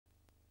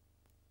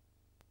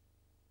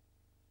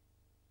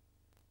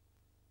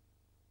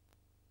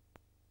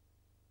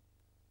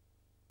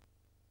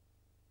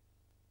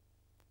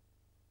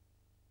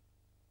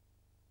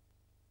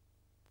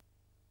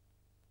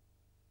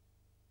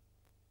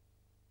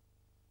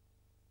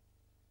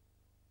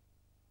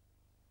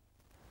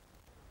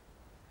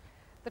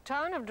The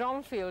town of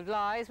Dronfield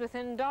lies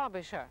within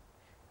Derbyshire,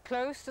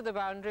 close to the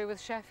boundary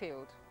with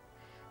Sheffield.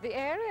 The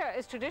area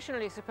is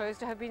traditionally supposed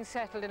to have been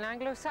settled in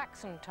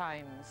Anglo-Saxon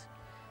times,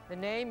 the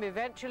name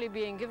eventually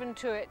being given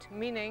to it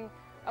meaning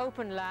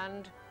open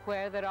land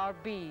where there are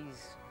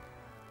bees.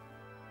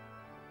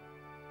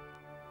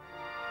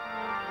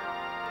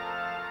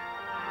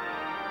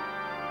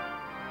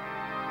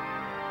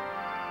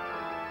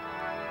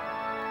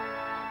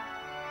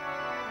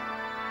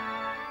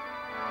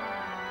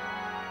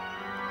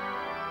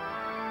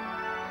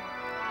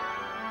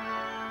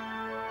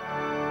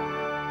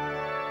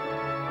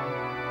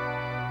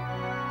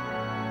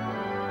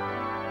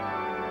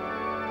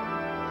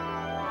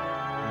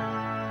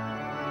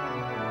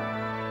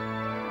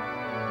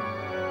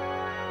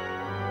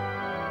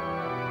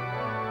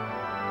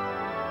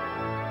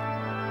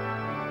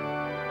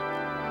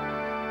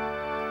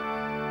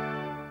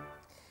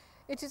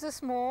 It is a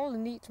small,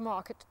 neat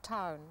market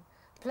town,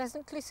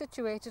 pleasantly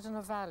situated in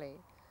a valley,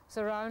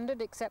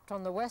 surrounded, except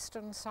on the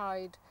western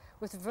side,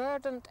 with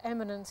verdant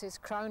eminences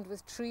crowned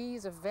with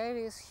trees of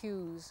various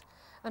hues,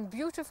 and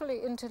beautifully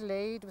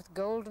interlaid with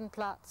golden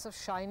plats of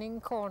shining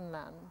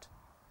cornland.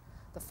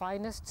 The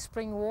finest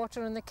spring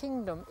water in the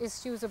kingdom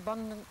issues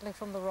abundantly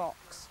from the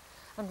rocks,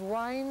 and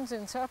winds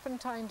in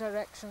serpentine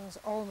directions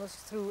almost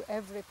through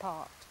every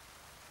part.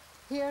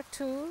 Here,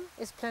 too,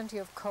 is plenty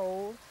of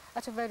coal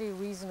at a very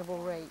reasonable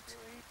rate.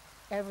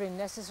 Every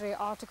necessary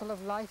article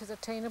of life is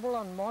attainable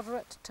on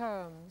moderate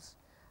terms.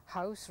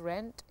 House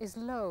rent is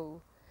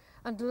low,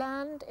 and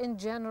land in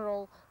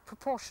general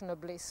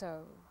proportionably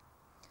so.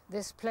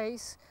 This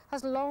place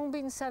has long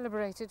been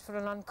celebrated for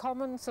an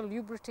uncommon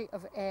salubrity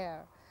of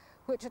air,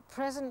 which at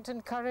present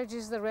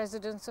encourages the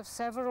residence of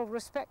several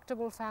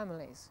respectable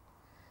families,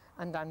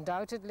 and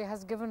undoubtedly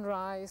has given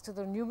rise to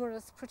the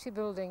numerous pretty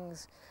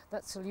buildings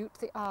that salute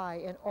the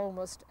eye in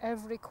almost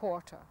every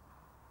quarter.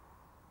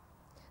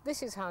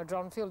 This is how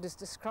Dronfield is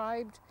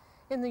described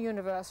in the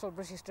Universal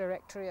British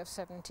Directory of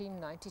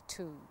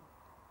 1792.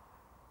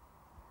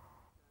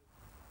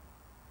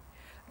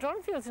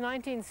 Dronfield's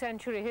 19th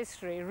century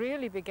history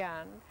really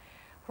began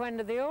when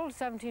the old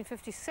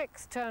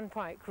 1756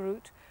 turnpike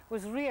route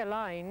was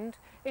realigned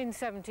in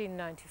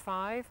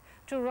 1795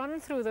 to run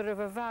through the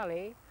river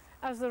valley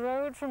as the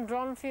road from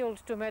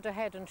Dronfield to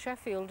Meadowhead and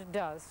Sheffield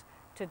does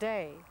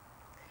today.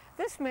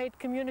 This made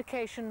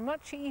communication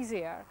much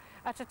easier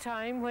at a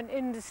time when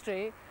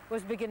industry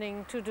was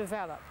beginning to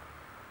develop.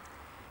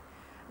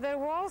 There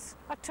was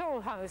a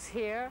toll house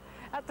here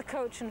at the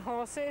Coach and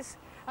Horses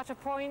at a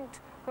point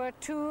where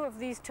two of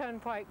these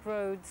turnpike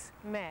roads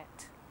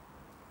met.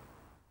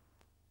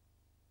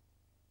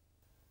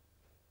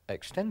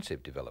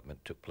 Extensive development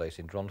took place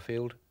in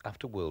Dronfield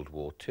after World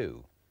War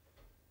II.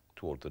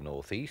 Toward the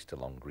northeast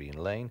along Green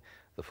Lane,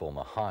 the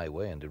former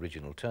highway and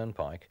original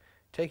turnpike,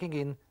 taking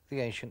in the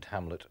ancient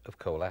hamlet of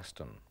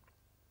Colaston.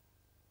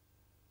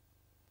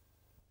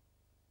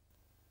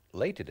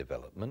 Later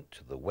development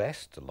to the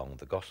west along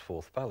the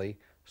Gosforth Valley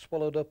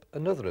swallowed up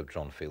another of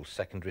Dronfield's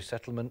secondary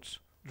settlements,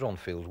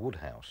 Dronfield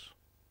Woodhouse.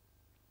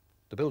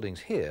 The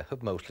buildings here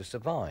have mostly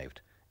survived,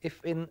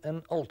 if in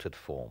an altered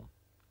form.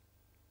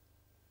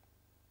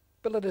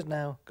 But let us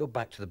now go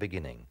back to the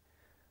beginning.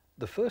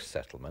 The first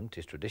settlement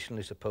is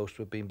traditionally supposed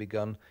to have been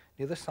begun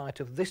near the site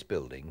of this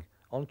building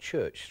on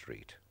Church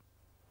Street.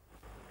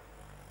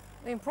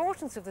 The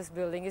importance of this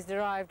building is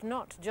derived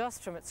not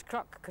just from its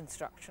cruck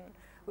construction,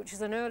 which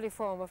is an early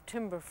form of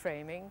timber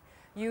framing,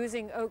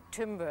 using oak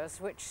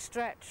timbers which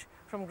stretch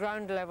from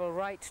ground level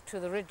right to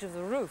the ridge of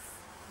the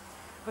roof,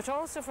 but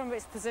also from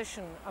its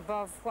position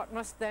above what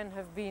must then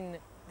have been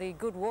the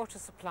good water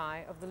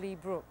supply of the Lee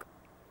Brook.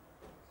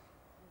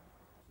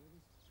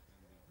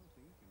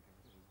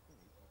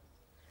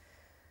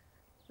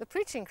 The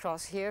preaching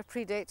cross here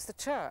predates the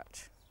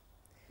church.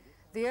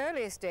 The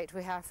earliest date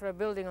we have for a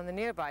building on the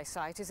nearby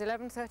site is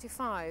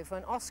 1135,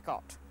 when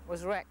Oscott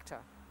was rector.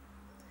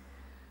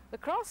 The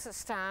cross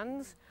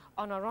stands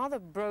on a rather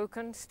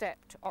broken,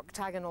 stepped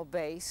octagonal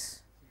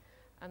base,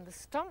 and the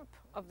stump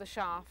of the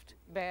shaft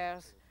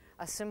bears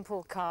a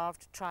simple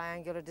carved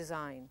triangular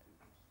design.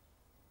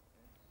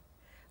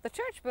 The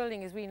church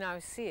building as we now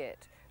see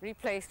it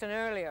replaced an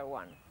earlier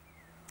one.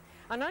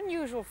 An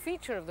unusual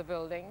feature of the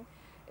building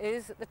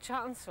is the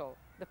chancel,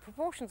 the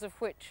proportions of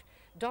which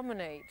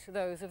dominate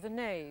those of the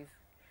nave.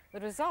 The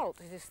result,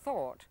 it is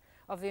thought,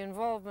 of the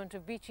involvement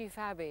of Beechief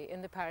Abbey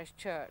in the parish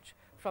church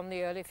from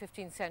the early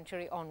 15th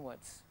century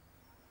onwards.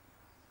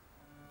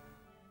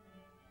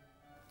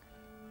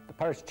 The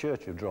parish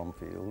church of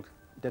Dronfield,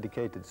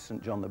 dedicated to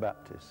St John the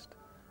Baptist,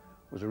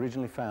 was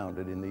originally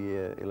founded in the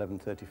year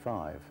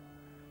 1135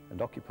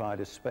 and occupied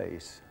a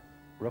space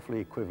roughly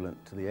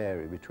equivalent to the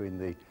area between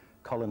the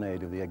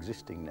colonnade of the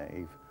existing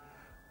nave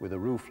with a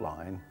roof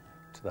line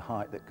to the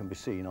height that can be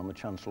seen on the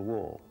chancel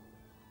wall.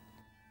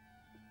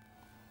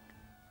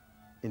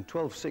 In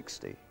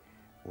 1260,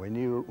 we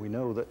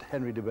know that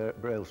Henry de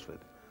Brailsford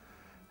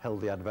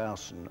held the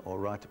advowson, or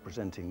right of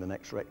presenting the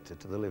next rector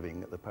to the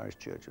living, at the parish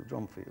church of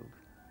Dronfield.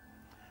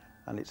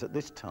 And it's at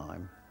this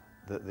time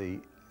that the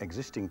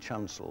existing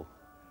chancel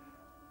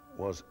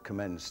was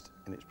commenced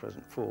in its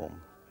present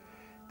form.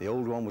 The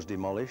old one was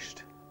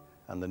demolished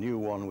and the new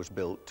one was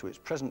built to its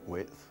present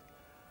width,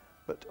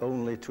 but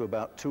only to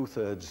about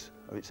 2/3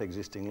 of its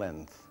existing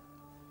length,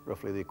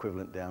 roughly the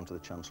equivalent down to the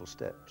chancel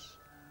steps.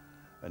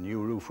 A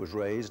new roof was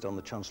raised on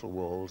the chancel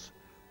walls,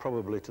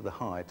 probably to the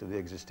height of the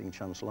existing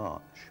chancel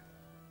arch.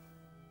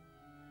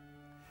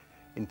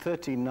 In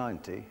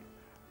 1390,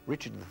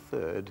 Richard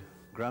III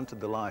granted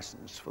the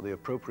licence for the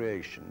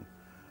appropriation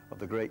of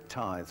the great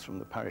tithes from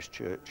the parish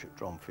church at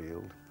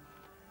Dronfield,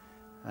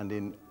 and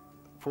in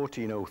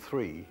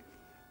 1403,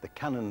 the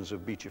canons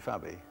of Beecher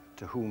Abbey,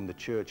 to whom the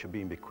church had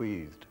been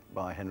bequeathed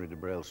by Henry de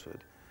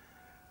Brailsford,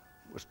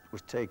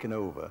 was taken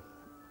over,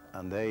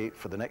 and they,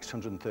 for the next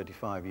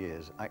 135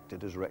 years,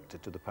 acted as rector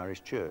to the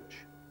parish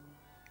church.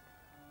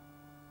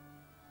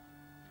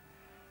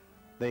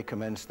 They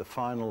commenced the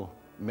final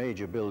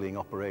major building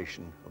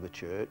operation of the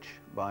church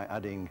by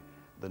adding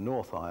the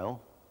north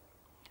aisle,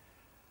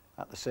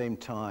 at the same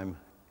time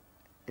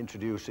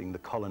introducing the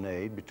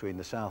colonnade between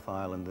the south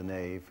aisle and the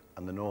nave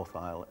and the north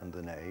aisle and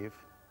the nave.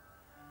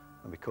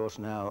 And because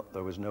now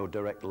there was no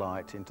direct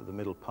light into the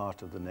middle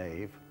part of the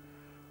nave,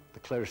 the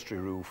clerestory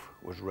roof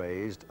was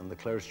raised and the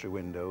clerestory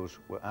windows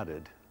were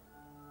added.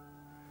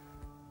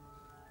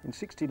 In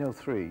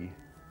 1603,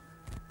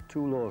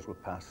 2 laws were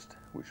passed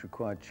which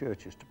required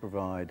churches to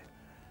provide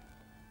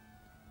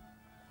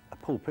a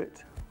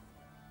pulpit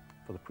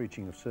for the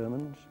preaching of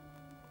sermons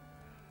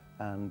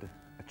and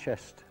a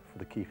chest for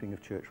the keeping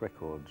of church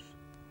records.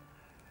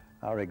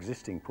 Our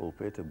existing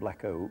pulpit of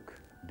black oak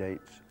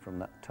dates from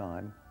that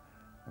time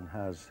and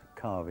has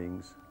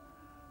carvings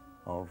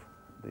of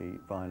the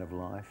vine of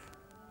life.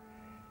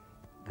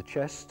 The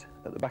chest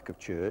at the back of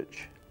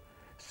church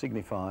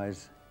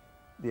signifies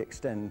the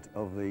extent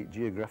of the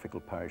geographical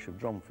parish of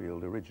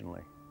Dronfield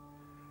originally.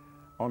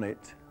 On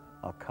it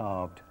are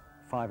carved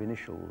 5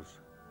 initials: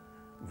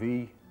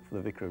 V for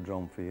the Vicar of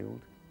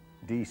Dronfield,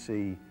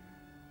 DC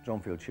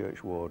Dronfield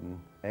Churchwarden,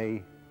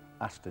 A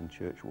Aston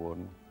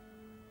Churchwarden,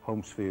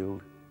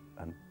 Holmesfield,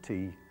 and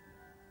T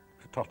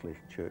for Totley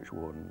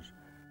Churchwardens.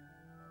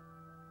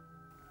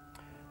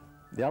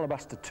 The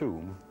alabaster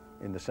tomb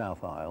in the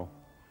south aisle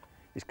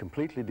is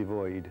completely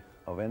devoid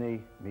of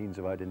any means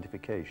of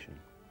identification.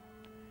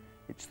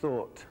 It's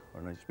thought,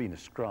 and it's been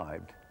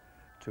ascribed,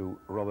 to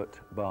Robert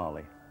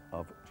Barley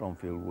of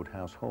Dronfield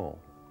Woodhouse Hall.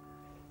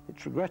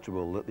 It's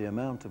regrettable that the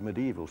amount of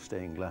medieval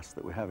stained glass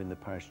that we have in the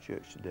parish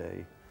church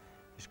today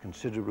is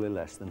considerably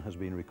less than has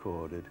been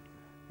recorded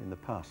in the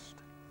past.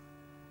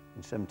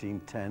 In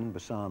 1710,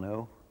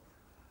 Bassano,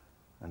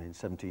 and in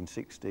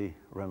 1760,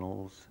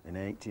 Reynolds, in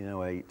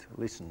 1808,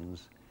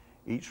 Lissons,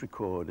 each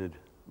recorded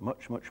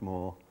much, much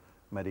more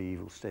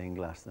medieval stained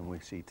glass than we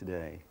see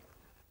today.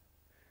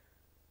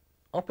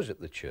 Opposite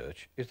the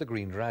church is the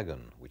Green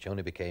Dragon, which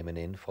only became an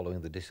inn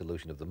following the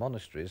dissolution of the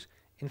monasteries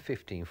in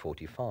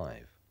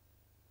 1545.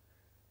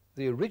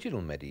 The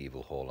original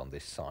medieval hall on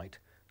this site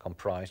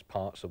comprised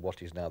parts of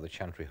what is now the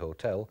Chantry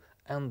Hotel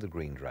and the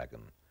Green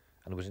Dragon,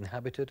 and was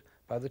inhabited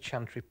by the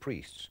Chantry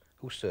priests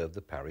who served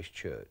the parish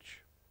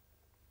church.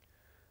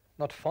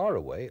 Not far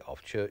away,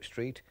 off Church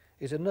Street,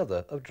 is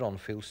another of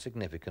Dronfield's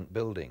significant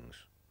buildings.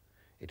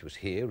 It was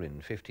here in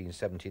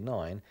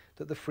 1579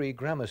 that the Free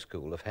Grammar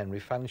School of Henry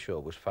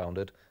Fanshawe was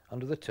founded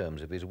under the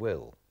terms of his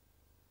will.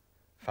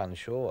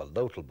 Fanshawe, a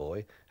local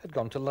boy, had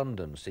gone to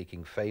London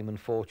seeking fame and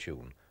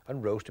fortune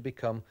and rose to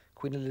become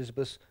Queen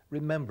Elizabeth's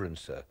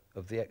remembrancer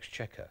of the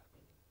Exchequer.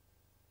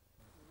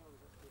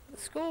 The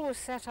school was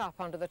set up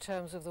under the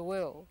terms of the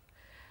will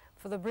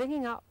for the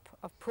bringing up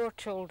of poor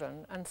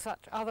children and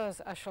such others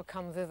as shall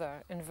come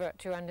thither in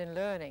virtue and in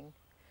learning,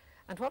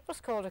 and what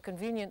was called a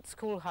convenient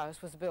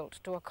schoolhouse was built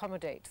to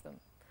accommodate them,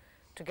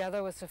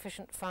 together with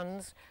sufficient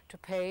funds to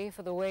pay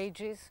for the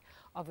wages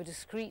of a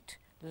discreet,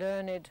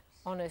 learned,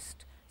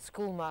 honest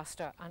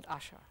schoolmaster and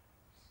usher.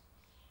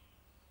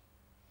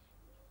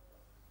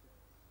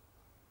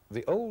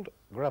 The old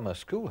grammar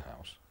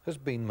schoolhouse has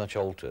been much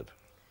altered,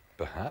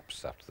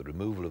 perhaps after the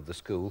removal of the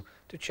school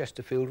to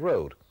Chesterfield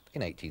Road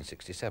in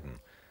 1867,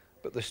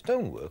 but the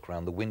stonework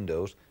round the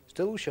windows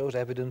still shows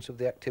evidence of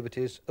the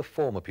activities of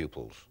former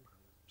pupils.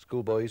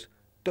 Schoolboys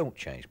don't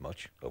change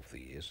much over the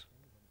years.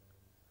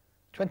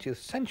 20th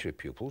century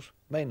pupils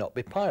may not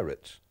be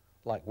pirates,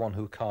 like one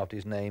who carved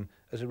his name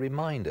as a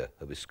reminder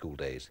of his school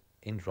days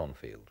in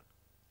Dronfield.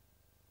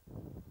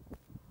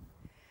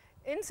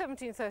 In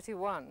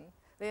 1731,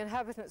 the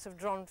inhabitants of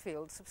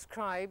Dronfield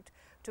subscribed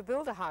to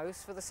build a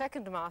house for the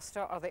second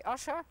master or the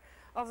usher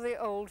of the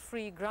old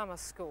Free Grammar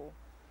School.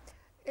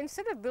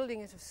 Instead of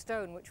building it of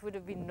stone, which would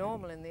have been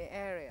normal in the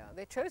area,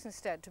 they chose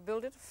instead to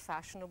build it of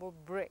fashionable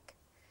brick,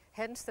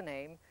 hence the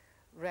name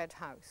Red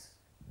House.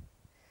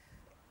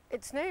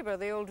 Its neighbour,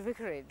 the old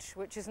vicarage,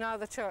 which is now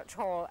the church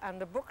hall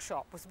and a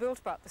bookshop, was built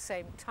about the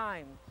same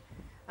time.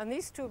 And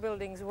these 2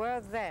 buildings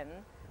were then,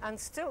 and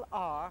still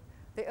are,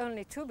 the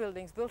only 2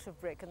 buildings built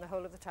of brick in the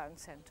whole of the town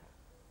centre.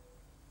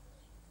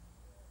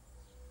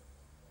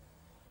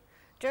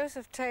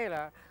 Joseph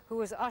Taylor, who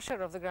was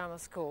usher of the grammar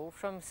school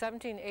from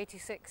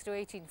 1786 to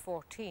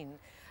 1814,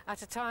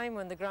 at a time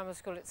when the grammar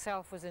school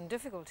itself was in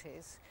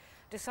difficulties,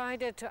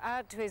 decided to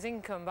add to his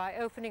income by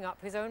opening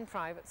up his own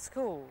private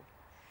school.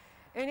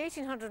 In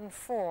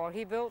 1804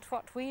 he built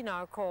what we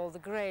now call the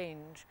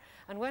Grange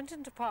and went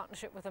into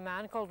partnership with a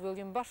man called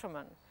William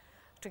Butterman.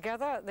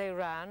 Together they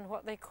ran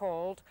what they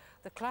called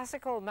the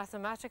Classical,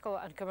 Mathematical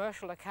and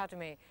Commercial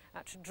Academy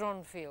at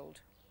Dronfield.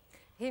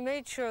 He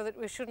made sure that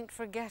we shouldn't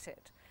forget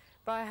it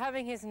by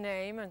having his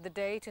name and the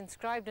date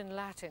inscribed in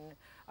Latin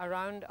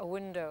around a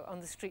window on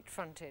the street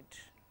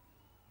frontage.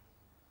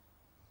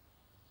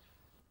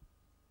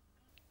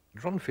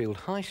 Dronfield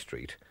High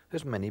Street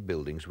has many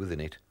buildings within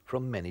it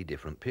from many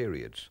different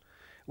periods,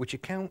 which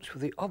accounts for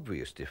the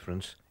obvious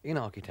difference in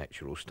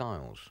architectural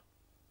styles.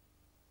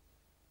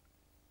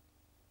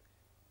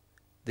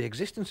 The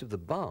existence of the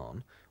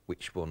barn,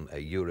 which won a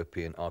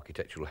European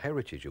Architectural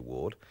Heritage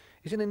Award,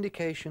 is an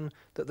indication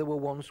that there were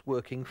once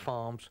working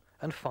farms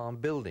and farm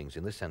buildings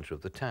in the centre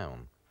of the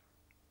town.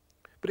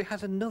 But it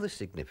has another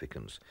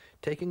significance,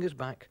 taking us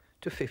back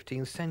to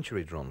 15th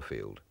century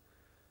Dronfield.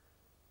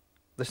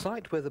 The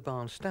site where the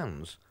barn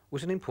stands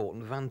was an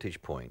important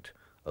vantage point,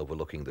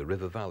 overlooking the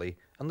river valley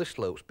and the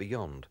slopes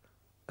beyond,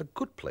 a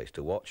good place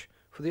to watch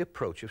for the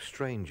approach of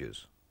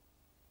strangers.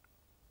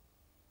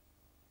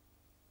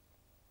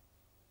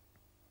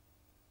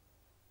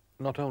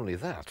 Not only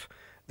that,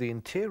 the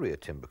interior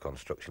timber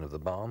construction of the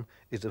barn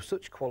is of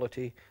such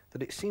quality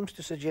that it seems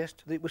to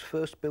suggest that it was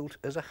first built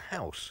as a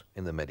house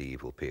in the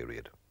medieval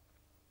period.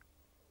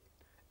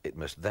 It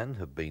must then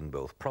have been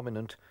both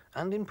prominent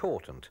and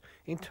important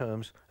in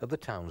terms of the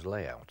town's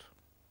layout.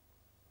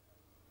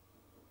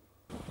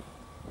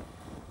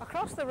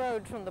 Across the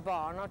road from the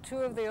barn are two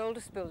of the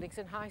oldest buildings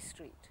in High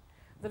Street.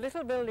 The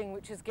little building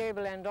which is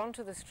gable end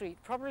onto the street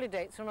probably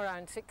dates from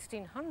around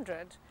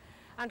 1600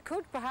 and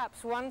could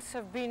perhaps once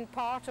have been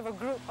part of a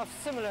group of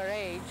similar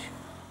age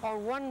or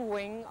one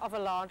wing of a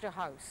larger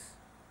house.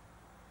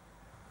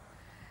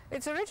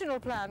 Its original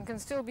plan can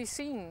still be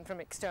seen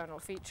from external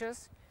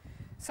features,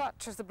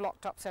 such as the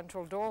blocked-up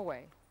central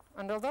doorway,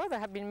 and although there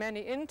have been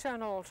many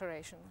internal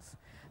alterations,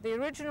 the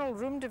original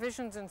room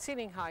divisions and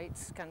ceiling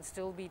heights can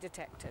still be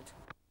detected.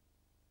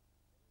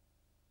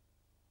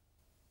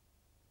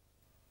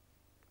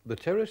 The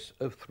terrace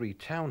of 3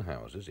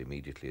 townhouses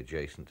immediately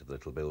adjacent to the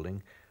little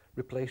building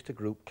replaced a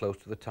group close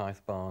to the Tithe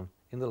Barn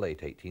in the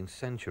late 18th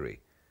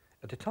century,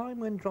 at a time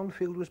when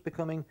Dronfield was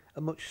becoming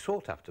a much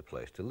sought-after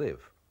place to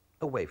live,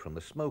 away from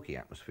the smoky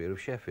atmosphere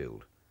of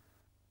Sheffield.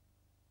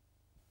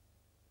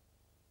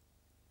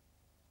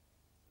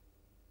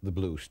 The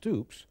Blue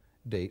Stoops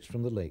dates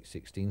from the late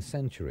 16th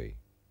century.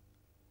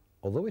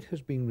 Although it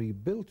has been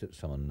rebuilt at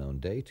some unknown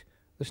date,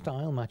 the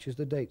style matches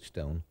the date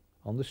stone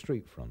on the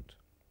street front.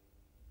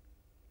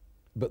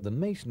 But the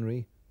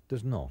masonry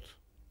does not.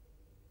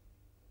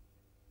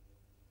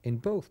 In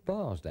both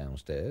bars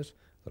downstairs,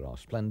 there are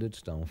splendid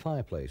stone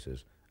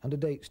fireplaces and a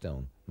date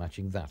stone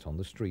matching that on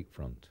the street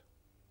front.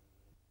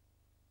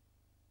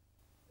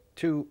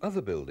 2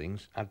 other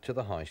buildings add to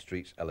the High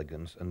Street's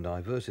elegance and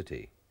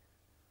diversity.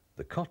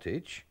 The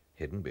cottage,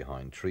 hidden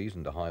behind trees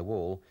and a high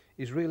wall,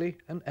 is really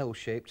an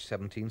L-shaped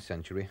 17th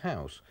century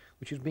house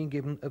which has been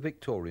given a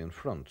Victorian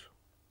front.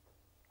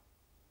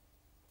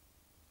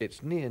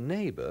 Its near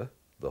neighbour,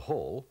 the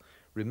Hall,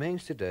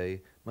 remains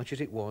today much as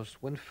it was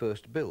when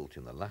first built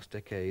in the last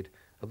decade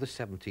of the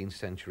 17th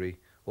century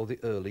or the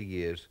early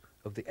years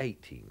of the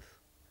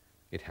 18th.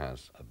 It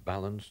has a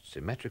balanced,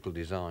 symmetrical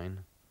design,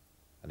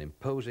 an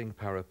imposing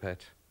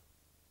parapet,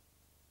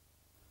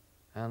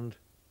 and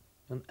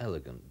an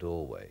elegant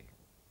doorway.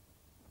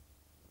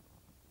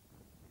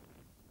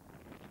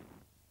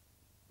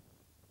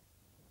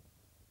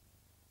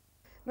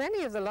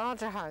 Many of the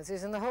larger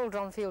houses in the whole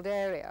Dronfield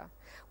area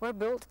were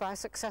built by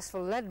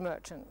successful lead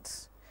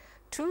merchants.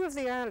 2 of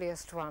the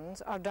earliest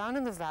ones are down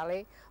in the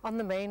valley on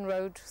the main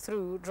road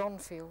through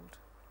Dronfield.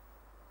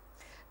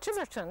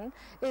 Chiverton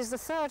is the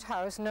 3rd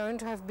house known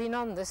to have been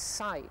on this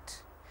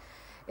site.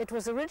 It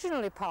was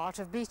originally part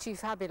of Beachy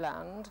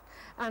Fabyland,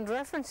 and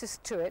references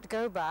to it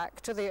go back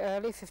to the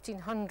early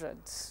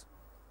 1500s.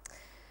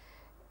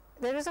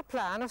 There is a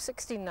plan of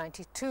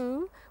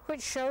 1692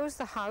 which shows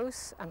the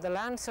house and the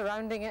land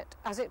surrounding it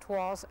as it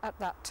was at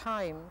that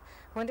time,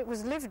 when it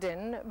was lived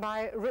in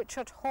by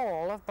Richard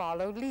Hall of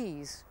Barlow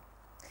Lees.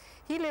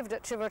 He lived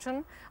at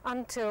Chiverton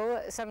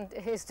until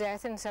his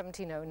death in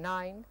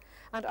 1709,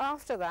 and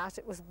after that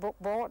it was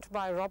bought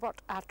by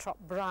Robert Attrop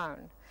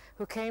Brown,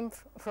 who came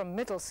from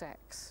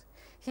Middlesex.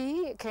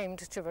 He came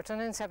to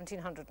Chiverton in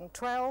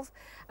 1712,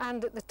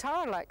 and the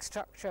tower-like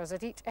structures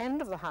at each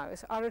end of the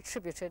house are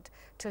attributed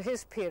to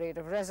his period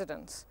of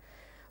residence.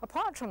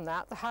 Apart from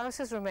that, the house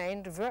has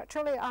remained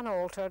virtually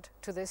unaltered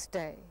to this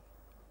day.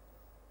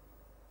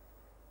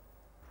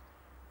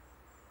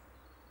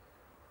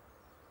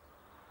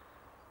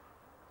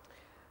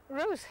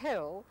 Rose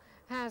Hill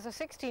has a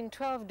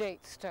 1612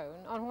 date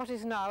stone on what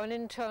is now an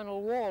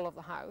internal wall of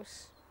the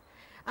house,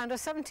 and a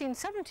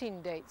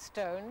 1717 date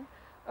stone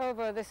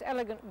over this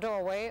elegant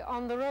doorway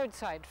on the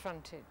roadside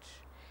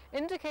frontage,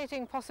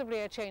 indicating possibly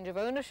a change of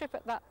ownership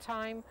at that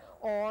time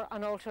or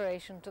an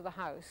alteration to the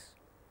house.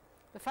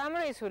 The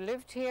families who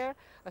lived here,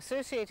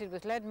 associated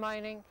with lead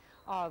mining,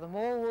 are the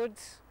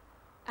Morewoods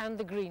and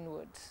the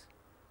Greenwoods.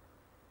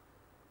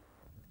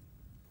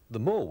 The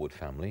Morewood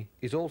family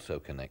is also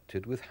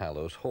connected with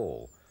Hallows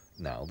Hall,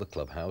 now the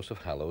clubhouse of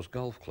Hallows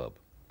Golf Club.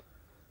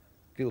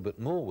 Gilbert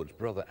Morewood's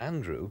brother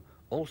Andrew,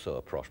 also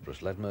a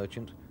prosperous lead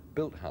merchant,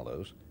 built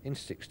Hallows in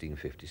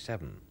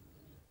 1657.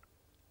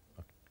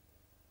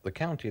 The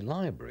county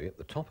library at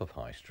the top of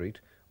High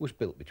Street was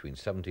built between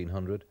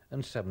 1700 and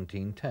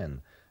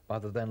 1710 by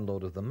the then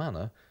lord of the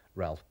manor,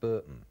 Ralph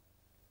Burton.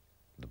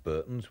 The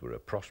Burtons were a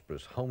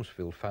prosperous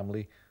Holmesfield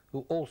family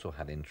who also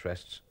had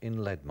interests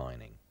in lead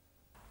mining.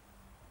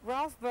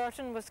 Ralph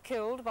Burton was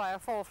killed by a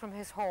fall from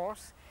his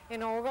horse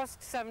in August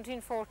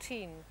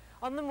 1714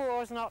 on the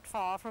moors not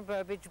far from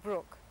Burbage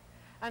Brook,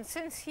 and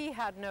since he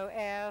had no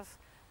heirs,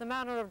 the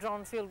manor of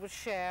Dronfield was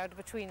shared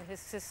between his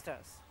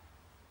sisters.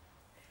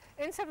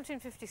 In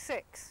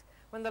 1756,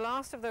 when the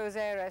last of those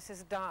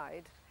heiresses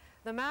died,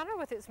 the manor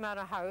with its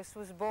manor house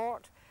was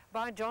bought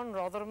by John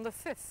Rotherham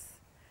V.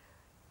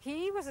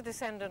 He was a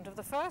descendant of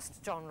the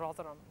first John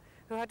Rotherham,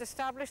 who had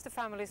established the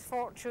family's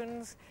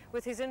fortunes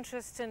with his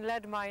interests in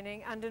lead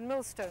mining and in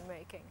millstone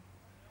making.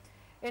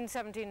 In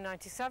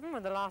 1797,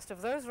 when the last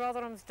of those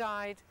Rotherhams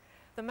died,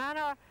 the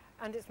manor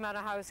and its manor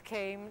house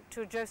came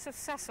to Joseph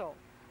Cecil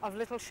of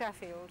Little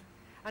Sheffield,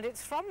 and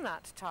it's from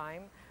that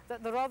time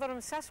that the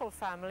Rotherham-Cecil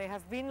family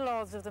have been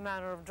lords of the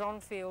manor of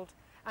Dronfield,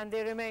 and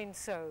they remain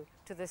so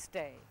to this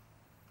day.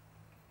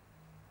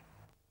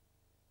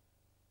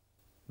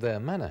 Their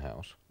manor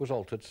house was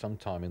altered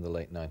sometime in the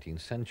late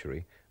 19th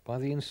century by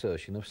the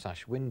insertion of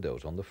sash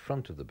windows on the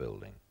front of the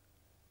building.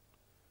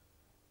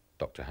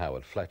 Dr.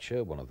 Howard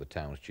Fletcher, one of the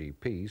town's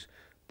GPs,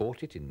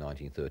 bought it in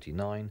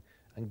 1939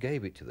 and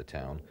gave it to the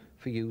town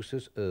for use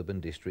as urban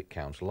district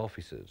council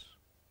offices.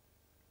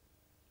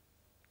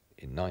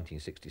 In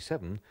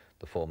 1967,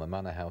 the former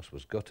manor house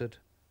was gutted,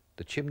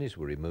 the chimneys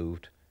were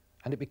removed,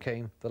 and it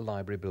became the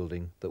library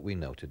building that we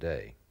know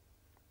today.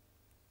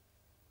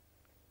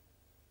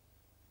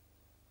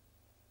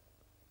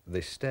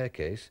 This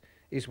staircase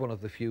is one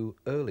of the few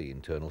early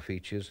internal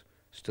features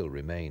still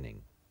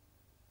remaining.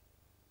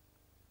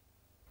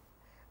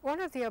 One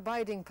of the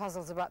abiding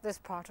puzzles about this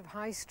part of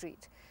High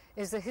Street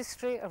is the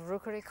history of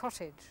Rookery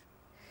Cottage.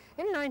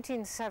 In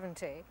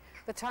 1970,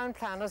 the town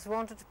planners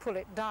wanted to pull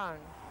it down,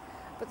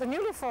 but the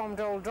newly formed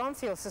Old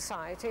Dronfield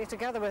Society,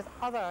 together with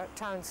other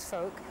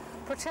townsfolk,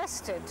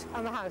 protested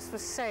and the house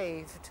was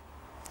saved.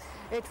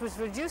 It was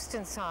reduced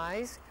in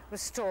size,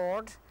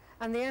 restored,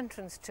 and the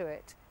entrance to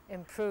it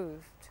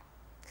improved.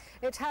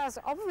 It has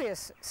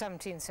obvious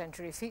 17th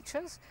century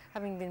features,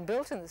 having been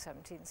built in the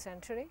 17th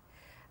century,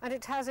 and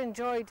it has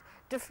enjoyed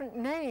different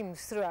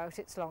names throughout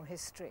its long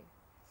history.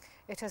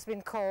 It has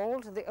been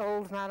called the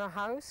Old Manor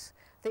House,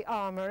 the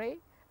Armoury,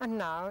 and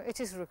now it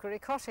is Rookery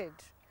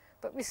Cottage.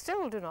 But we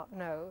still do not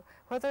know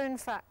whether in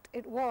fact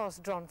it was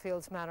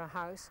Dronfield's Manor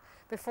House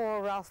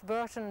before Ralph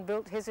Burton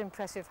built his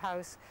impressive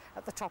house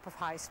at the top of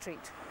High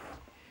Street.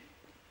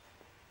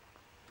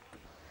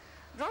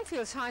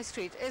 Dronfield's High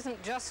Street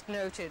isn't just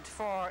noted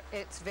for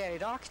its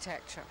varied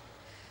architecture.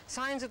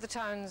 Signs of the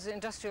town's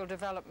industrial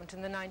development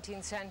in the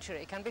 19th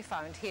century can be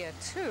found here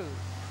too,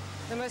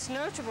 the most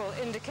notable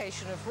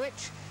indication of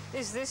which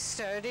is this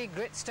sturdy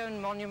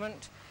gritstone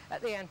monument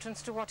at the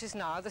entrance to what is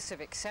now the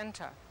Civic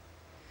Centre.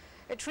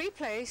 It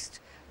replaced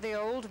the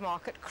old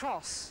Market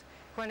Cross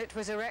when it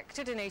was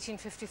erected in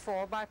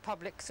 1854 by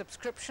public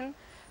subscription,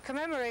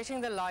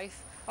 commemorating the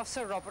life of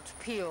Sir Robert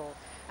Peel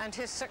and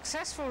his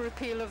successful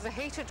repeal of the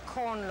hated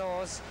Corn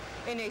Laws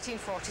in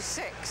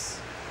 1846.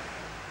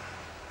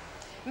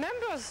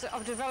 Members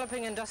of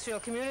developing industrial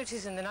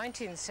communities in the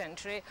 19th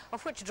century,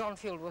 of which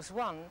Dronfield was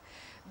one,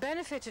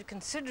 benefited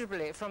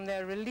considerably from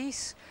their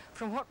release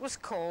from what was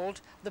called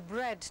the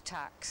bread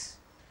tax.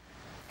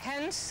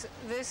 Hence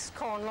this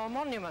Corn Law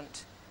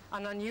monument,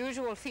 an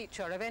unusual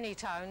feature of any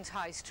town's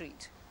high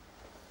street.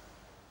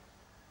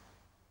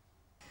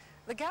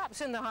 The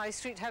gaps in the high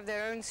street have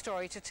their own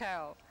story to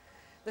tell.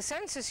 The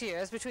census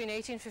years between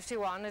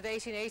 1851 and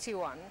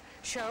 1881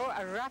 show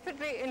a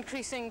rapidly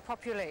increasing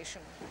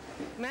population,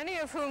 many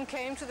of whom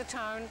came to the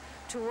town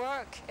to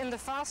work in the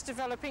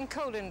fast-developing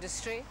coal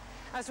industry,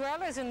 as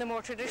well as in the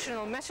more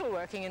traditional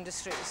metalworking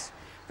industries,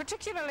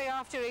 particularly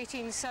after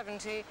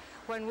 1870,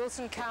 when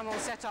Wilson Camel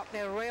set up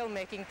their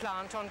rail-making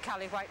plant on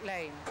Callywhite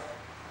Lane.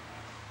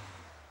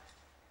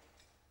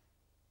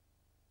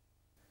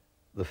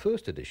 The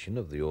first edition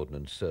of the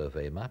Ordnance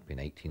Survey map in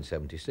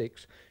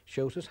 1876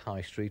 shows us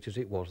High Street as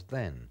it was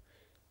then,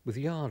 with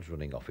yards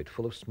running off it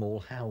full of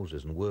small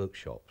houses and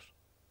workshops.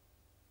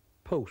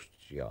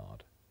 Post's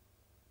Yard,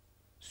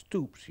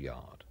 Stoops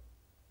Yard,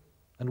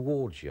 and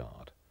Ward's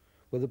Yard,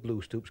 where the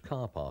Blue Stoops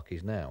car park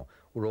is now,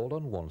 were all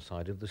on one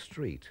side of the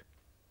street.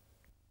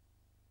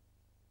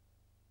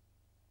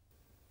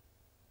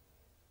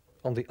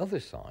 On the other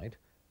side,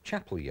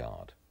 Chapel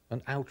Yard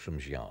and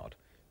Outram's Yard,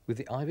 with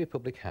the Ivy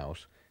Public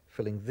House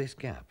filling this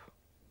gap.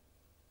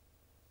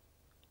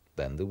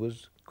 Then there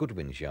was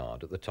Goodwin's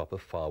Yard at the top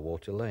of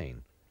Farwater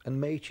Lane and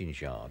Machin's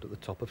Yard at the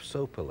top of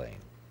Soper Lane,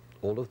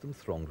 all of them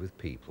thronged with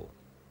people.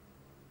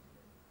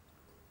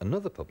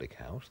 Another public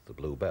house, the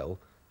Blue Bell,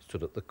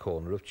 stood at the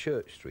corner of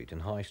Church Street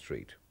and High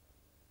Street.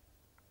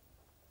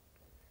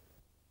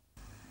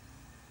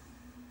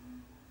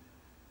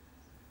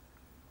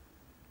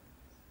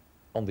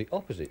 On the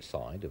opposite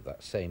side of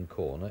that same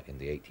corner in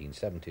the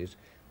 1870s,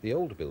 the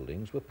old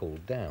buildings were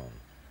pulled down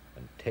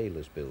and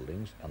tailors'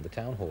 buildings and the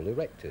town hall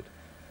erected,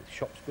 with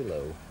shops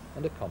below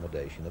and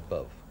accommodation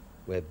above,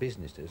 where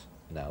businesses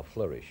now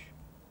flourish.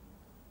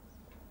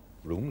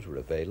 Rooms were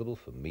available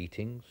for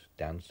meetings,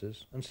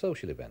 dances and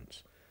social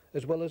events,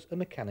 as well as a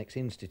mechanics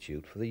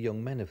institute for the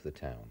young men of the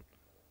town,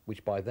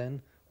 which by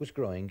then was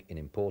growing in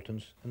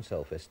importance and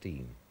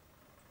self-esteem.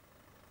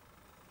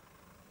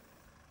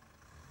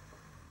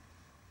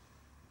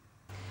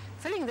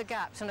 Filling the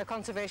gaps in a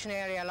conservation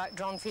area like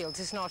Dronfield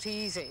is not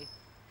easy.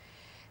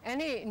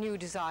 Any new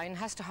design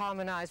has to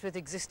harmonise with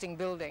existing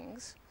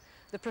buildings.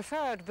 The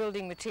preferred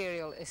building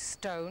material is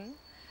stone,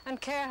 and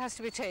care has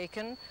to be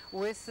taken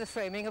with the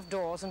framing of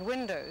doors and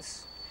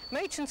windows.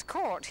 Machin's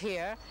Court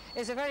here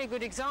is a very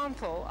good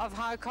example of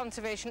how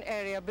conservation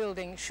area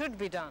building should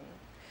be done.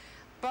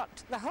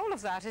 But the whole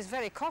of that is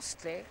very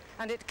costly,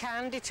 and it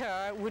can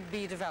deter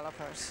would-be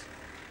developers.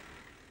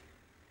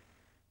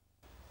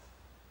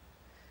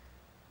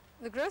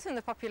 The growth in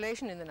the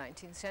population in the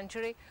 19th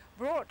century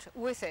brought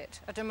with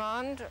it a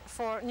demand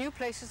for new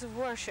places of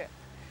worship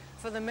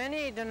for the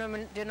many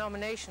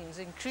denominations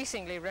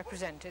increasingly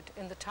represented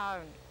in the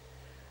town.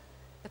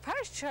 The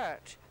parish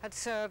church had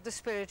served the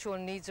spiritual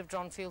needs of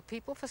Dronfield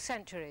people for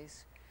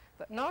centuries,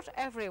 but not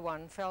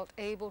everyone felt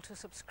able to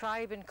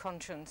subscribe in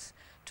conscience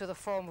to the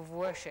form of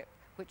worship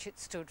which it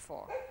stood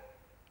for.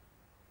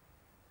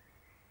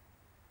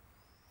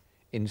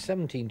 In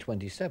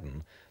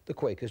 1727, the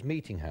Quakers'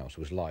 meeting house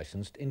was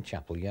licensed in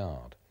Chapel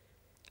Yard.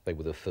 They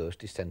were the first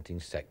dissenting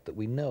sect that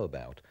we know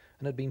about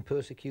and had been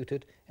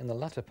persecuted in the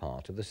latter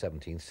part of the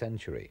 17th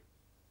century.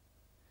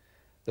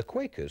 The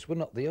Quakers were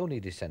not the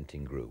only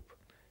dissenting group.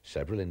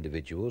 Several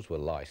individuals were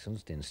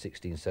licensed in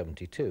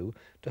 1672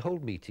 to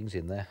hold meetings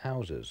in their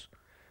houses,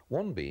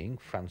 one being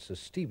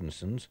Francis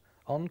Stevenson's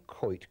on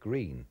Coit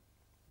Green.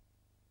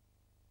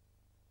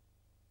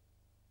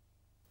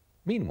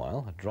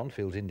 Meanwhile,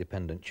 Dronfield's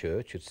independent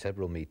church had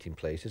several meeting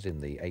places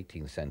in the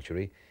 18th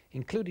century,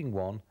 including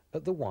one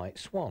at the White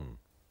Swan.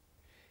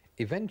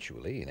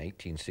 Eventually, in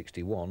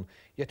 1861,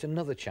 yet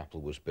another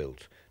chapel was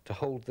built to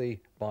hold the,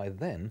 by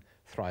then,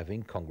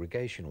 thriving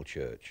Congregational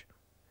Church.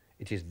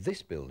 It is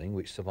this building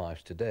which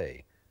survives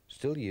today,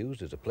 still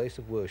used as a place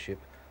of worship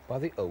by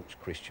the Oaks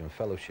Christian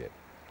Fellowship.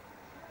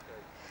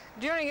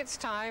 During its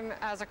time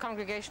as a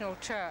congregational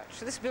church,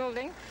 this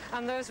building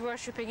and those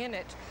worshipping in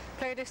it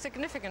played a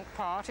significant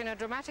part in a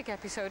dramatic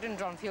episode in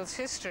Dronfield's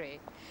history,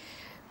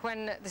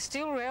 when the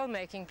steel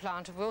rail-making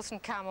plant of Wilson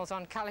Camels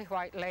on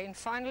Callywhite Lane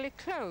finally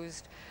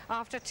closed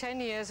after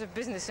 10 years of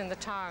business in the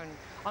town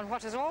on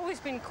what has always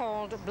been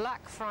called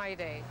Black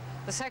Friday,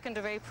 the 2nd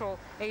of April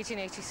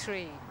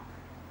 1883.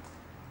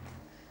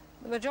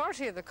 The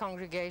majority of the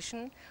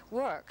congregation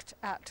worked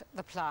at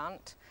the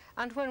plant,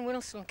 and when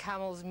Wilson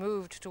Camels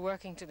moved to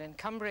Workington in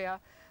Cumbria,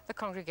 the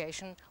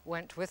congregation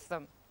went with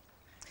them.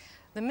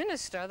 The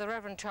minister, the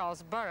Reverend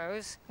Charles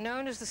Burrows,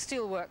 known as the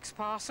Steelworks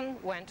Parson,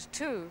 went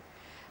too,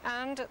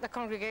 and the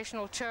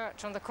Congregational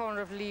Church on the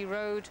corner of Lee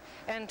Road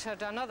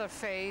entered another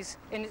phase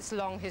in its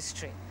long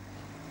history.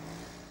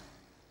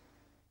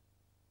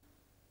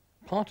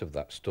 Part of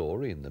that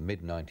story in the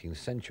mid-19th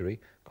century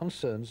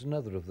concerns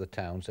another of the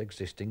town's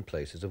existing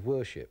places of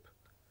worship.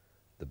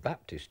 The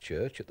Baptist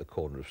Church at the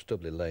corner of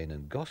Studley Lane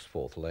and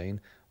Gosforth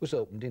Lane was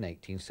opened in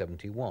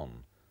 1871,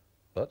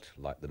 but,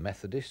 like the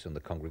Methodists and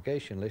the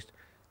Congregationalist,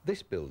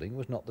 this building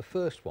was not the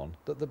first one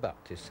that the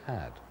Baptists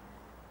had.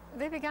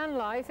 They began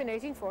life in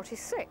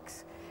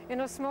 1846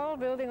 in a small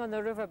building on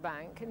the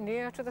riverbank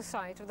near to the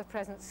site of the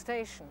present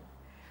station,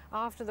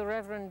 after the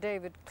Reverend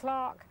David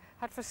Clark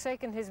had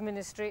forsaken his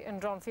ministry in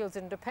Dronfield's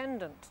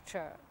independent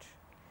church.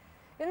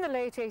 In the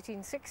late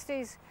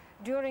 1860s,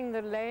 during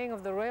the laying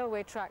of the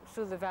railway track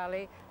through the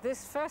valley,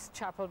 this first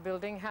chapel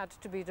building had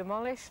to be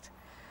demolished,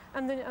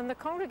 and the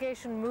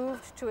congregation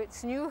moved to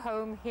its new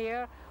home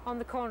here on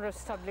the corner of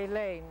Studley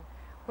Lane,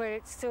 where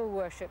it still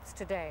worships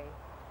today.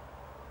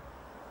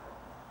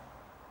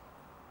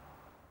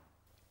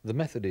 The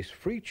Methodist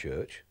Free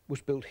Church was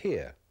built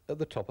here at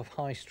the top of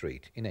High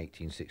Street in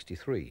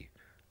 1863,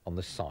 on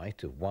the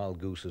site of Wild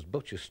Goose's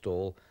butcher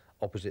stall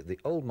opposite the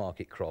Old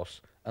Market Cross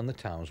and the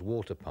town's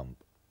water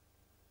pump.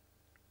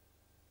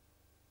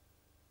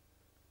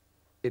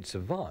 It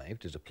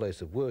survived as a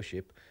place of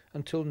worship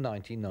until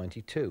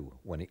 1992,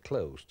 when it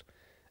closed,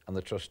 and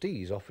the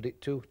trustees offered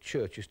it to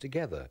Churches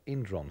Together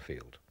in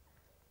Dronfield.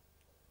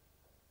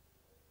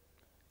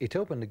 It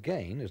opened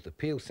again as the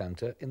Peel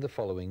Centre in the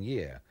following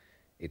year,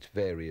 its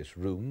various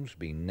rooms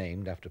being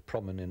named after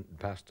prominent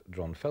past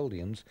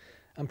Dronfeldians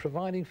and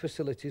providing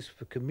facilities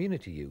for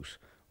community use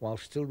while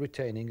still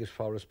retaining as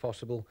far as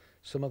possible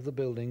some of the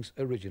building's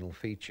original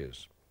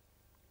features.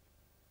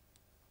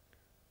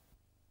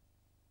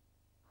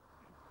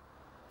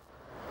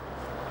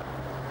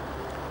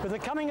 With the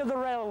coming of the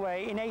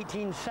railway in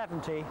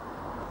 1870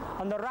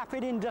 and the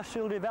rapid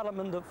industrial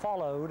development that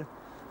followed,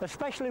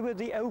 especially with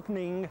the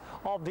opening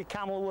of the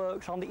camel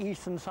works on the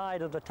eastern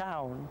side of the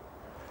town,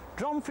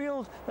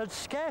 Dronfield had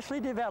scarcely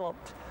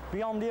developed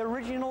beyond the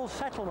original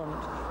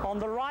settlement on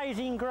the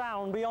rising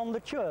ground beyond the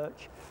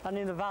church and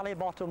in the valley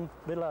bottom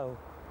below.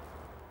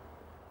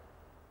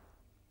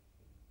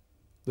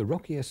 The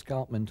rocky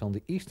escarpment on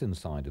the eastern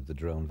side of the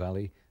Drone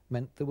Valley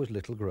meant there was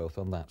little growth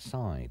on that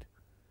side.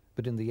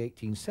 But in the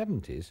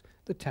 1870s,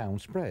 the town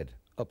spread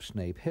up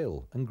Snape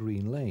Hill and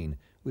Green Lane,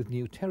 with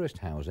new terraced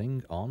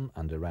housing on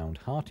and around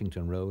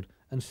Hartington Road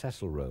and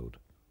Cecil Road.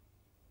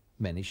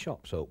 Many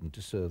shops opened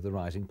to serve the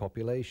rising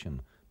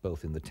population,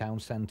 both in the town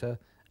centre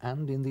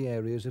and in the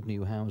areas of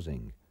new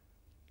housing.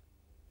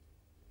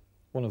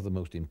 One of the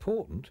most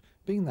important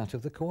being that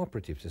of the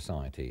Cooperative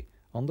Society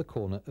on the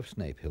corner of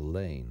Snape Hill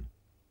Lane.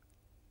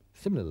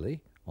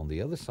 Similarly, on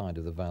the other side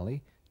of the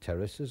valley,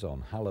 terraces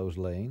on Hallows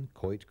Lane,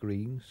 Coit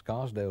Green,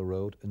 Scarsdale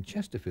Road and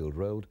Chesterfield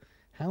Road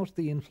housed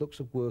the influx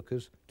of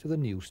workers to the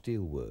new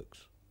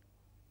steelworks.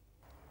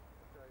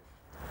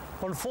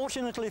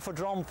 Unfortunately for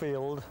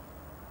Dronfield,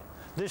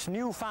 this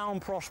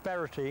newfound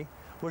prosperity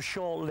was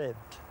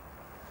short-lived.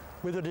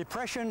 With the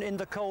depression in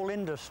the coal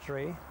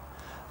industry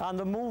and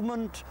the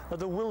movement of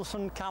the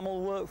Wilson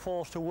Camel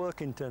workforce to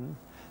Workington,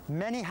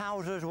 many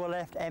houses were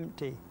left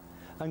empty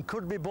and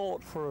could be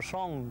bought for a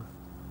song.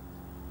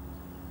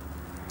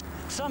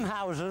 Some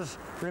houses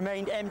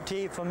remained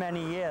empty for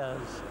many years.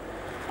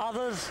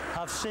 Others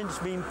have since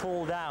been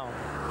pulled down.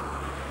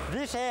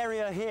 This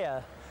area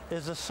here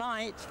is the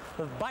site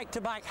of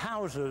back-to-back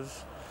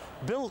houses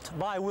built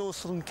by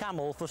Wilson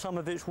Camel for some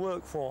of its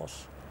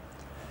workforce.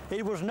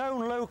 It was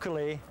known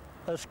locally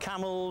as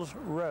Camel's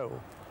Row.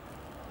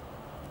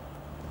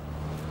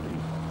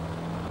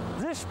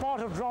 This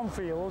part of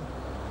Dronfield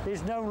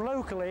is known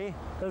locally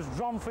as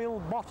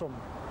Dronfield Bottom.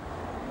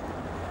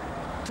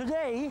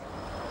 Today,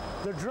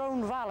 the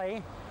Drone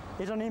Valley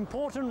is an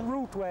important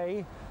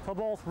routeway for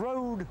both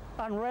road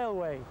and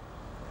railway.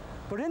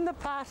 But in the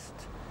past,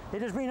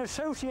 it has been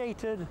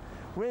associated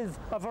with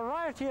a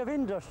variety of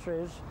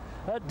industries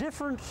at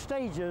different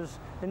stages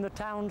in the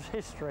town's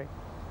history.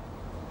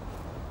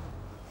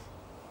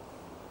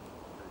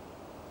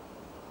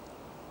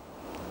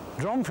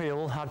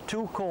 Dronfield had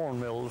two corn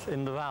mills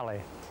in the valley.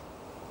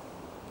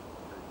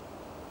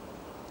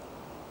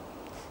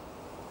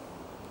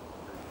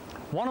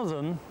 One of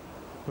them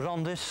was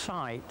on this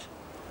site,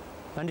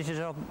 and it is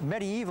of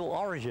medieval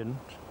origin,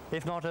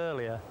 if not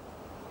earlier.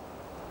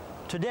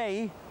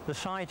 Today, the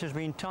site has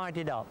been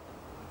tidied up,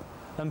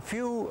 and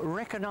few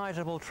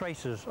recognizable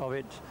traces of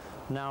it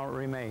now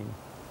remain.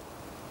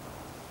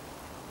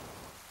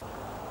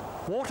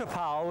 Water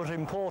power was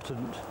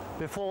important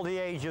before the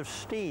age of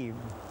steam,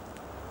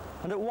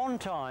 and at one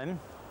time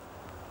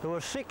there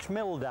were 6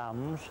 mill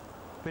dams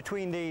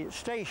between the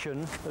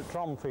station at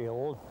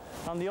Dronfield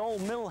and the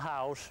old mill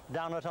house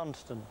down at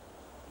Unston.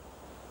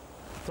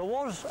 There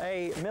was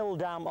a mill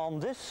dam on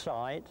this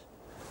site,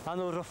 and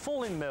there was a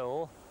fulling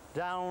mill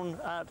down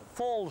at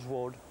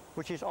Fallswood,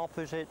 which is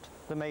opposite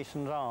the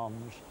Mason's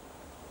Arms.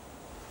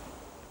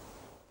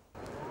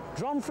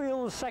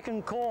 Dronfield's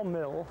second corn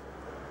mill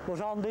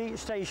was on the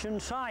station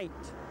site.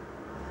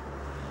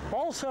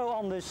 Also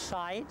on this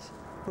site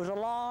was a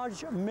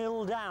large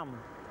mill dam.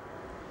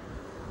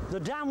 The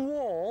dam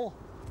wall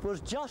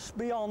was just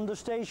beyond the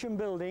station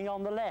building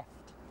on the left.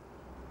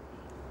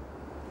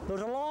 There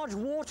was a large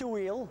water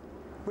wheel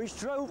which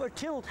drove a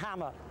tilt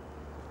hammer.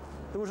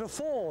 There was a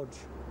forge.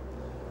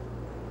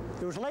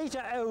 It was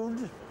later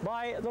owned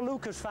by the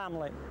Lucas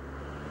family.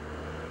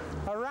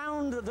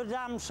 Around the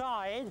dam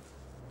side,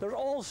 there are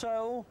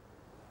also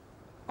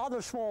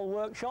other small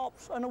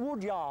workshops and a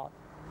wood yard.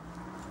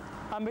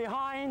 And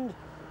behind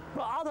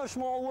were other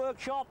small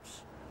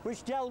workshops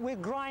which dealt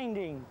with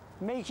grinding,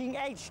 making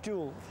edge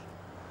tools.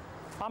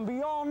 And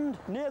beyond,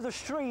 near the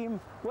stream,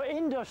 were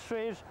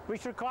industries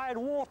which required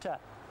water.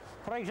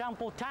 For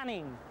example,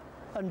 tanning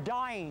and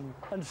dyeing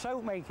and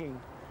soap making.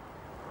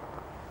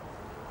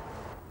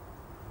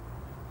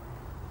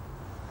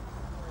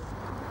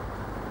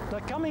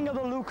 The coming of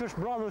the Lucas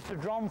brothers to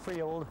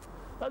Dronfield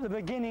at the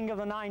beginning of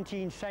the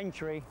 19th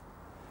century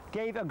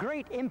gave a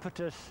great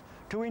impetus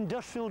to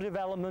industrial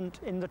development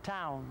in the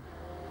town.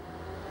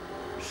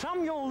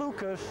 Samuel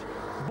Lucas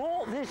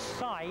bought this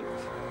site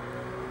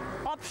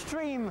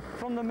upstream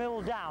from the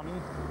mill dam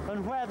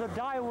and where the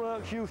dye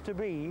works used to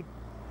be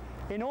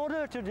in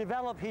order to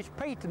develop his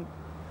patent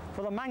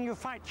for the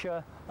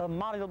manufacture of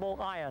malleable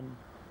iron.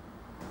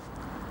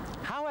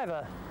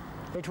 However,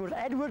 it was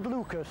Edward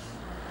Lucas,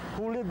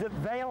 who lived at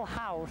Vale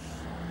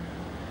House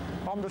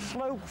on the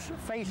slopes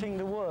facing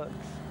the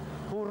works,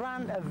 who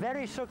ran a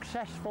very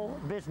successful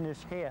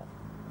business here.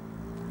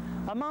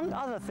 Among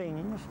other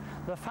things,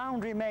 the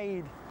foundry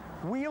made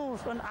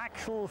wheels and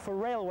axles for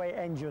railway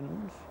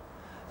engines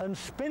and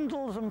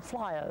spindles and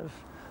flyers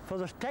for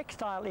the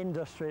textile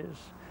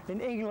industries in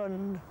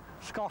England,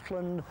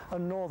 Scotland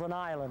and Northern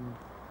Ireland.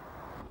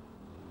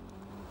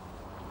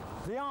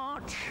 The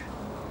arch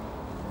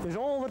is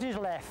all that is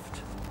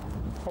left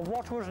of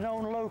what was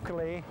known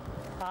locally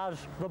as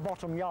the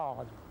Bottom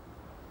Yard.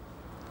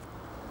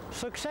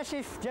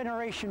 Successive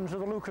generations of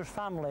the Lucas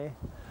family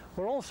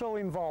were also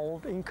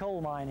involved in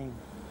coal mining.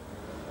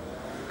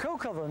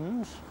 Coke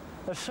ovens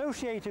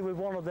associated with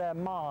one of their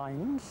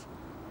mines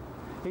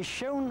is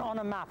shown on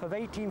a map of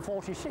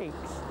 1846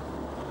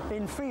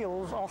 in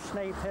fields off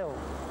Snape Hill.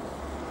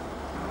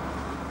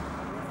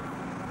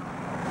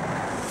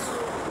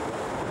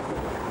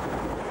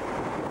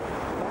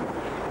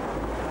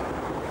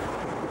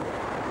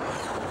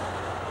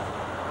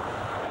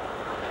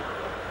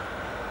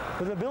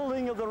 With the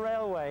building of the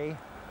railway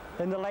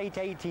in the late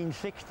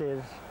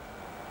 1860s,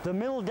 the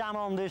mill dam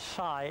on this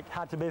site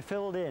had to be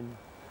filled in,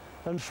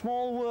 and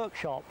small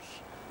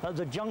workshops at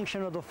the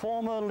junction of the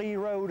former Lee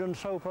Road and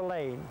Soper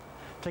Lane,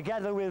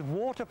 together with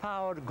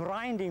water-powered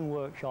grinding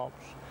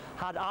workshops,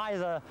 had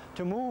either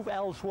to move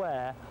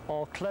elsewhere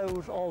or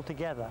close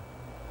altogether.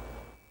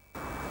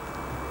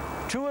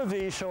 Two of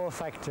these so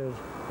affected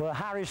were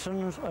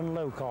Harrison's and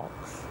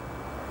Lowcock's.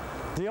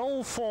 The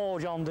old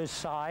forge on this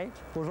site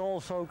was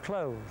also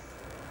closed.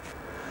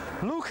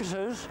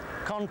 Lucas's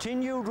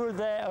continued with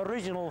their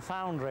original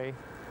foundry,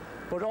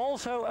 but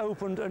also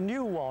opened a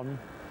new one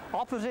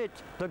opposite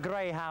the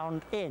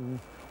Greyhound Inn,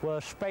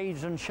 where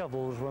spades and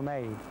shovels were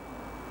made.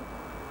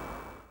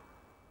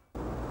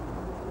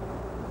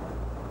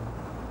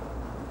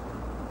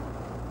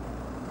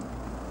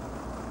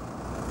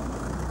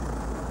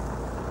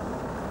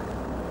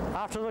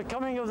 After the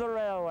coming of the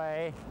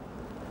railway,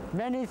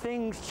 many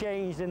things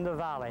changed in the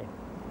valley.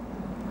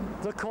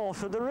 The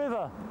course of the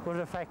river was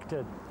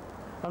affected,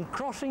 and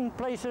crossing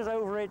places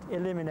over it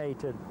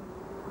eliminated.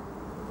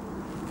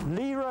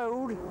 Lee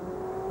Road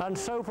and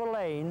Soper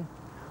Lane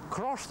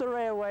crossed the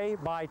railway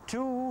by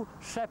two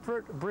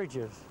separate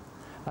bridges,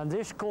 and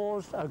this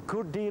caused a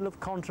good deal of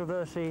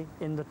controversy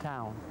in the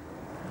town.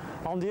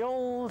 On the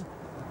old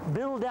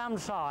Bill Dam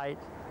site,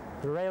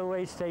 the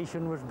railway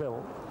station was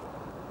built.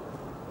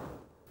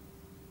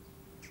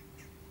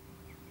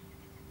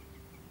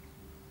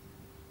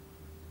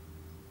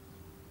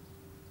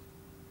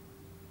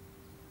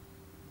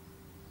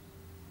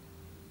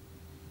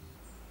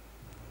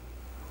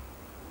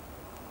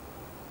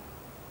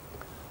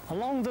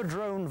 Along the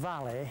Drone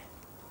Valley,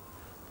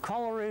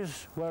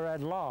 collieries were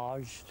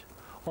enlarged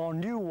or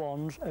new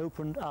ones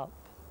opened up.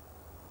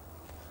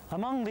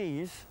 Among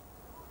these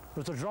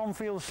was the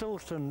Dronfield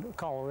Silston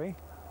Colliery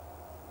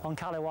on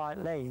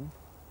Callywhite Lane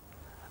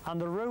and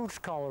the Rhodes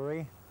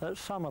Colliery at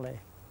Summerley.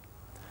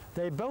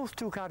 They both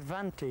took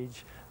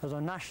advantage of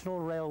the National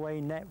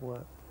Railway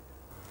network.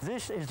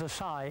 This is the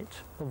site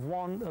of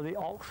one of the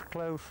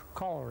Oxclose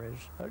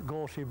collieries at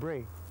Gorsey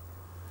Brigg.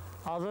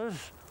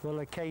 Others were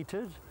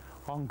located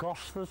on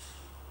Gosforth,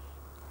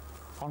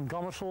 on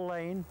Gomersall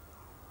Lane,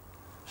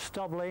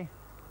 Stubley,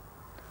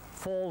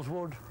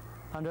 Fallswood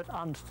and at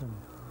Anston.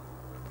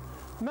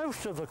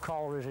 Most of the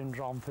collieries in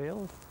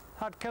Dronfield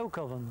had coke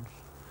ovens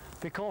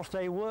because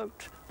they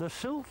worked the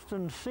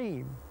Silston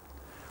seam,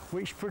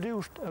 which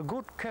produced a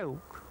good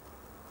coke,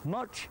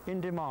 much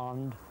in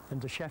demand in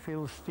the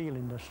Sheffield steel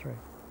industry.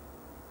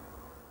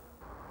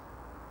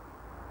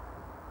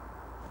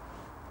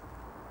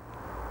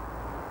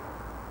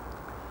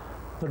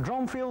 The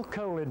Dronfield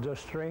coal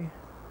industry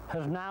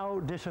has now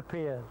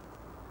disappeared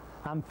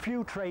and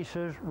few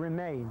traces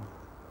remain.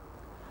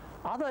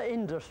 Other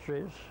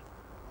industries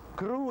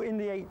grew in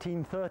the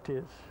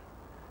 1830s,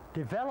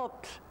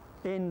 developed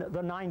in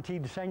the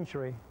 19th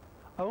century,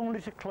 only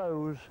to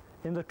close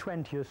in the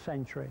 20th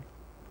century.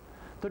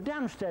 The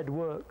Damstead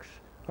works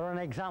are an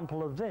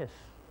example of this.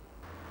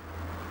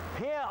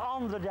 Here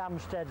on the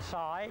Damstead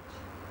site,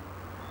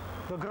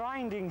 the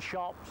grinding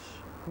shops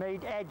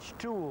made edge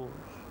tools.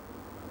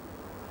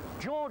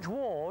 George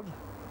Ward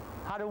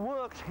had a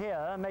works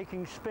here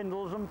making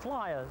spindles and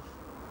pliers.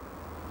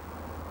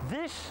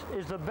 This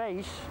is the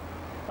base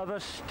of a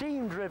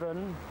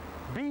steam-driven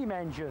beam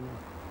engine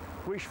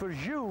which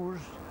was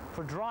used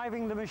for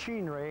driving the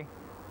machinery,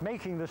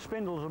 making the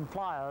spindles and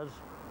pliers,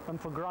 and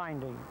for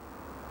grinding.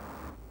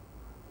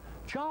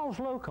 Charles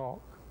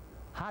Lowcock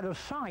had a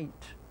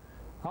site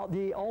at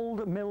the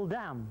old mill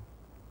dam,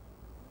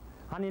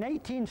 and in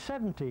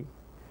 1870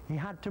 he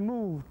had to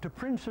move to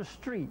Princess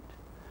Street,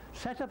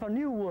 set up a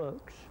new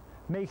works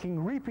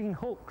making reaping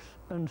hooks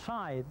and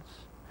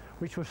scythes,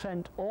 which were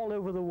sent all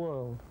over the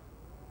world.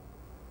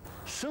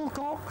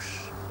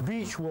 Silcock's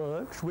Beech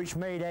Works, which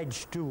made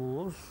edge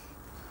tools,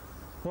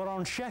 were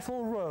on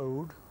Sheffield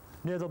Road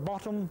near the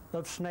bottom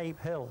of Snape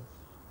Hill.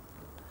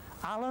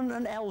 Allen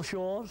and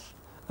Elshaw's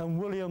and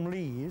William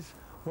Lee's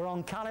were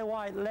on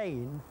Callywhite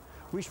Lane,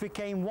 which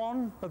became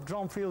one of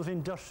Dronfield's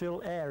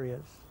industrial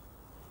areas.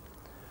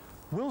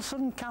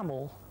 Wilson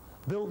Camel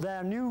built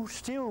their new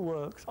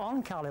steelworks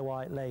on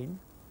Callywhite Lane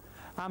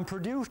and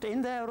produced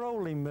in their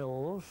rolling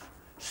mills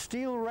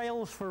steel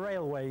rails for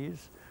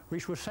railways,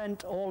 which were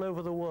sent all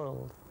over the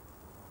world.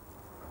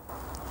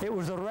 It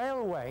was the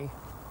railway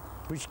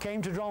which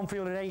came to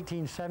Dronfield in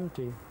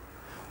 1870,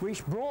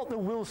 which brought the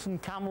Wilson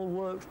Camel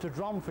Works to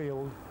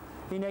Dronfield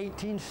in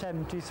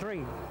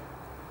 1873.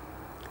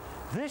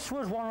 This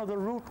was one of the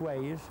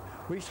routeways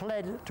which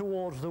led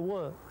towards the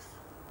works.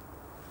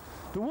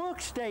 The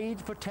work stayed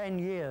for 10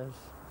 years,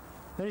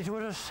 and it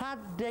was a sad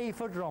day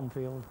for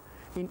Dronfield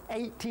in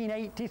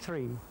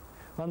 1883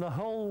 when the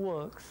whole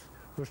works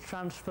was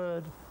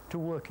transferred to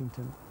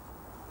Workington.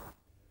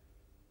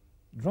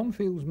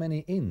 Dronfield's many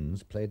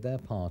inns played their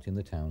part in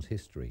the town's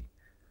history.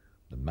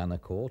 The Manor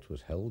Court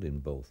was held in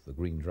both the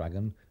Green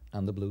Dragon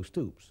and the Blue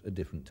Stoops at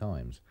different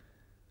times.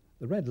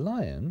 The Red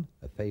Lion,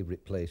 a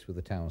favourite place with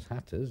the town's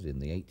hatters in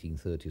the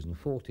 1830s and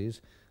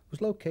 40s,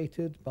 was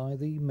located by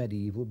the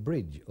medieval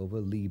bridge over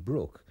Lee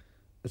Brook,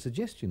 a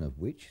suggestion of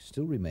which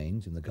still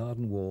remains in the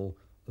garden wall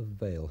of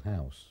Vale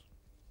House.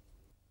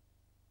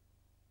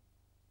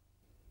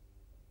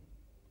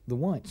 The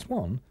White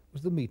Swan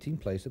was the meeting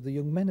place of the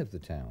young men of the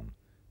town.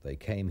 They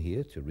came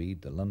here to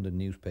read the London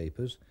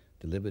newspapers,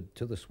 delivered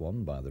to the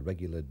Swan by the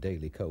regular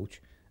daily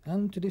coach,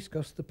 and to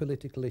discuss the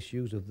political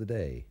issues of the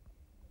day.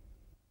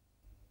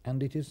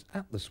 And it is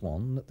at the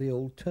Swan that the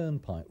old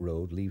turnpike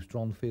road leaves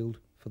Dronfield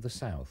for the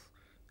south,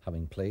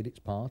 having played its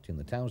part in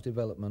the town's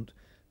development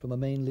from a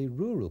mainly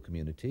rural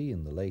community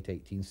in the late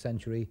 18th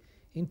century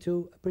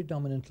into a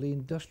predominantly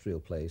industrial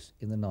place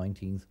in the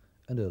 19th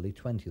and early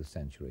 20th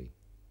century.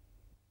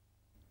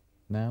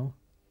 Now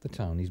the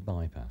town is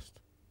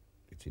bypassed.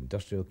 Its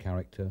industrial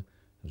character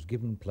has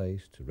given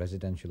place to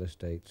residential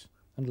estates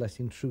and less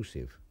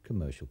intrusive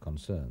commercial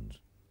concerns.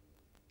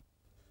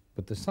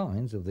 But the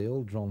signs of the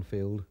old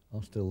Dronfield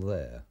are still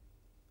there,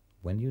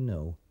 when you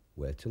know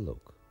where to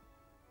look.